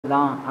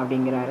தான்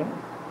அப்படிங்கிறாரு.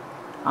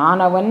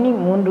 ஆனவன்னி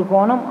 3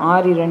 கோணம்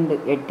 6 2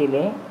 8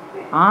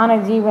 ஆன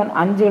ஜீவன்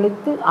 5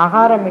 எழுத்து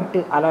அகாரமிட்டு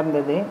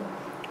அலர்ந்தது.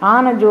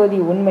 ஆன ஜோதி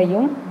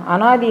உண்மையும்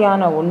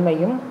அனாதியான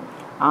உண்மையும்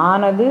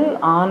ஆனது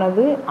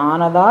ஆனது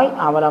ஆனதாய்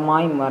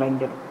அவலமாய்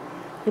மறைந்தது.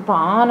 இப்போ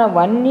ஆன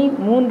வன்னி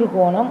 3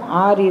 கோணம்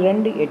 6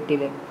 2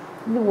 8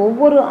 இது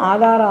ஒவ்வொரு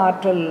ஆதார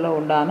ஆற்றலில்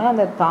உண்டான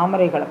அந்த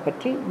தாமரைகளை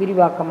பற்றி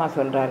விரிவாக்கமாக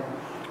சொல்கிறார்.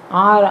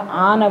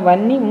 ஆன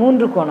வன்னி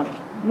 3 கோணம்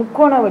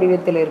முக்கோண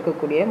வடிவத்தில்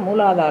இருக்கக்கூடிய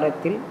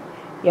மூலாதாரத்தில்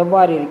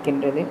எவ்வாறு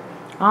இருக்கின்றது?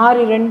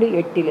 6 2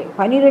 8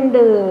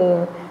 12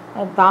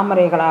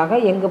 தாமரைகளாக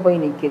எங்கே போய்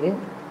நிற்குது?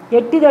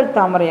 8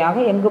 தாமரையாக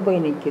எங்கே போய்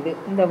நிற்குது?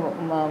 இந்த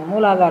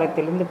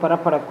மூலாதாரத்திலிருந்து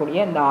பெறப்படக்கூடிய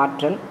இந்த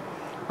ஆற்றல்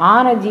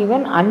ஆன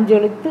ஜீவன் 5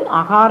 எழுத்து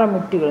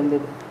அகாரமிட்டு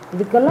எழுந்தது.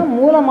 இதுக்கெல்லாம்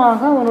மூலமாக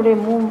அவனுடைய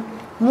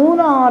மூல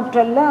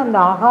ஆற்றலில் அந்த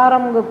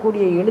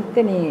அகாரங்கக்கூடிய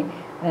எழுத்தை நீ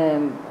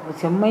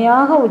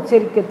செம்மையாக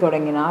உச்சரிக்க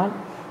தொடங்கினால்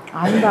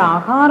அந்த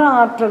அகார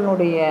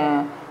ஆற்றலுடைய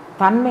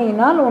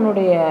தன்மையினால்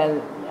உன்னுடைய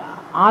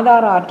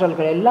ஆதார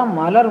ஆற்றல்கள் எல்லாம்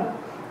மலரும்.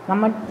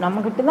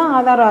 நம்மக்கிட்ட தான்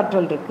ஆதார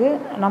ஆற்றல் இருக்குது,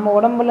 நம்ம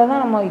உடம்புல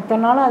தான் நம்ம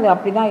இத்தனை நாளும் அது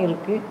அப்படி தான்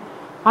இருக்குது.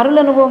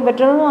 அருள் அனுபவம்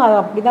பெற்றதும் அது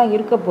அப்படி தான்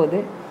இருக்க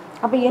போகுது.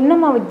 அப்போ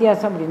என்னம்மா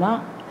வித்தியாசம் அப்படின்னா,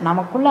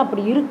 நமக்குள்ளே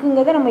அப்படி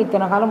இருக்குங்கிறத நம்ம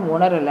இத்தனை காலம்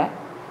உணரலை.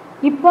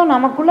 இப்போ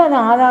நமக்குள்ளே அது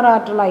ஆதார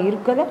ஆற்றலாக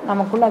இருக்கதை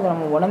நமக்குள்ளே அதை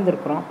நம்ம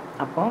உணர்ந்துருக்குறோம்.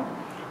 அப்போ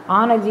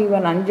ஆன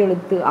ஜீவன் 5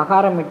 எழுத்து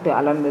அகாரமிட்டு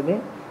அலர்ந்தது.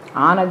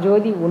 ஆன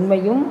ஜோதி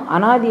உண்மையும்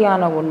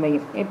அனாதியான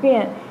உண்மையும். எப்போ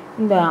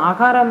இந்த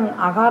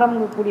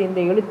அகாரங்கக்கூடிய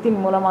இந்த எழுத்தின்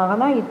மூலமாக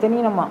தான்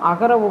இத்தனையும் நம்ம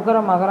அகர உகர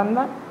மகரம்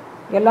தான்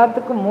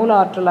எல்லாத்துக்கும் மூல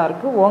ஆற்றலாக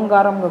இருக்குது.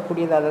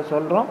 ஓங்காரங்கக்கூடியது அதை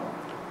சொல்கிறோம்.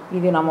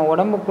 இது நம்ம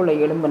உடம்புக்குள்ளே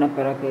எழும்பின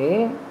பிறகு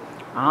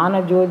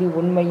ஆன ஜோதி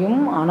உண்மையும்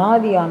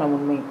அனாதியான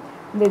உண்மையும்.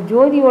 இந்த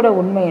ஜோதியோட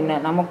உண்மை என்ன?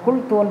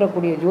 நமக்குள்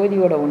தோன்றக்கூடிய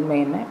ஜோதியோட உண்மை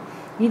என்ன?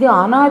 இது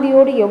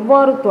அனாதியோடு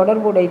எவ்வாறு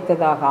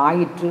தொடர்புடைத்ததாக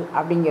ஆயிற்று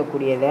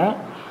அப்படிங்கக்கூடியதை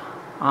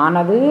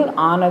ஆனது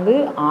ஆனது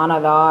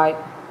ஆனதாய்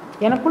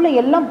எனக்குள்ளே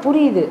எல்லாம்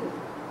புரியுது.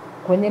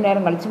 கொஞ்ச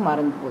நேரம் கழித்து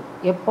மறந்து போகுது.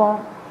 எப்போ?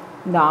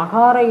 இந்த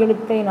அகார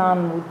எழுத்தை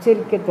நான்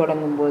உச்சரிக்க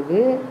தொடங்கும்போது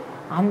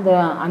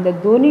அந்த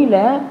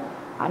தொனியில்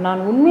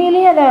நான்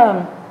உண்மையிலே அதை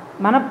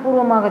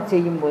மனப்பூர்வமாக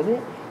செய்யும்போது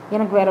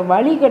எனக்கு வேறு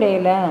வழி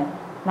கிடையலை.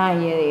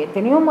 நான்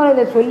எத்தனையோ முறை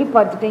இதை சொல்லி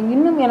பார்த்துட்டேன்,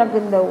 இன்னும் எனக்கு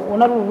இந்த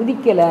உணர்வு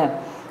உதிக்கலை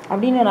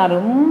அப்படின்னு நான்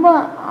ரொம்ப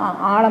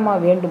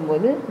ஆழமாக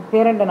வேண்டும்போது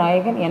பேரண்ட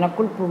நாயகன்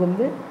எனக்குள்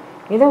புகுந்து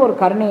ஏதோ ஒரு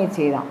கருணையை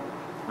செய்தான்.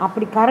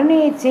 அப்படி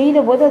கருணையை செய்த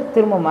போது அது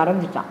திரும்ப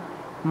மறைஞ்சிட்டான்.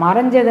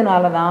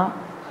 மறைஞ்சதுனால தான்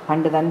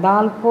கண்டு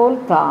தந்தால் போல்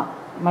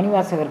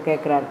மணிவாசகர்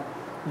கேட்குறாரு,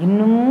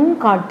 இன்னும்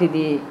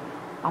காட்டுதே.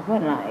 அப்போ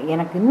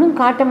எனக்கு இன்னும்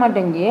காட்ட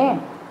மாட்டேங்கியே,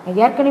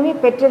 ஏற்கனவே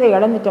பெற்றதை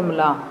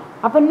இழந்துட்டோம்ல,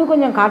 அப்போ இன்னும்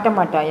கொஞ்சம் காட்ட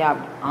மாட்டாயா?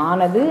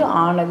 ஆனது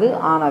ஆனது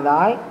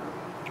ஆனதாய்.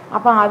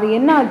 அப்போ அது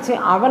என்ன ஆச்சு?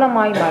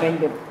 அவலமாய்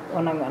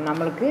மறைந்துடும்.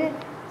 நம்மளுக்கு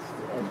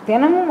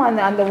தினமும்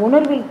அந்த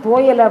உணர்வில்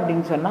தோயலை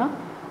அப்படின்னு சொன்னால்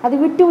அது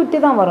விட்டு விட்டு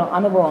தான் வரும்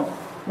அனுபவம்.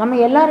 நம்ம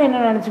எல்லோரும் என்ன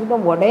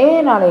நினச்சிக்கிட்டோம், ஒரே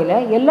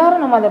நாளையில்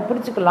எல்லோரும் நம்ம அதை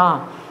பிடிச்சிக்கலாம்,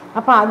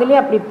 அப்போ அதிலே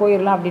அப்படி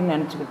போயிடலாம் அப்படின்னு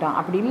நினச்சிக்கிட்டோம்.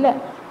 அப்படி இல்லை.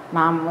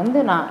 நாம்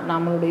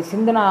நம்மளுடைய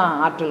சிந்தனை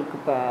ஆற்றலுக்கு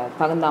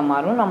தகுந்த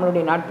மாதிரியும்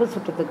நம்மளுடைய நட்பு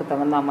சுற்றத்துக்கு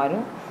தகுந்த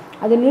மாதிரியும்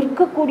அது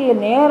நிற்கக்கூடிய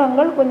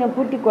நேரங்கள் கொஞ்சம்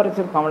கூட்டி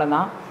குறைச்சிருக்கோம்,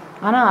 அவ்வளோதான்.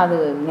 ஆனால் அது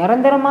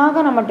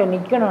நிரந்தரமாக நம்மகிட்ட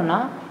நிற்கணும்னா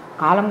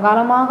காலம்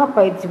காலமாக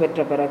பயிற்சி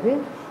பெற்ற பிறகு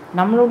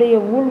நம்மளுடைய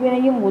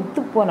ஊழ்வினையும்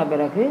ஒத்துப்போன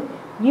பிறகு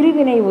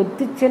இருவினை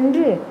ஒத்து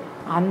சென்று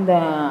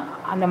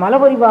அந்த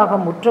மலபரிவாக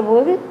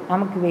முற்றபோது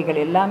நமக்கு இவைகள்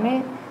எல்லாமே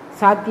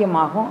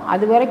சாத்தியமாகும்.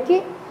 அது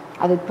வரைக்கும்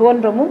அது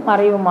தோன்றமும்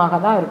மறைவுமாக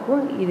தான்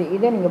இருக்கும்.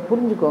 இதை நீங்கள்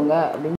புரிஞ்சுக்கோங்க அப்படின்னு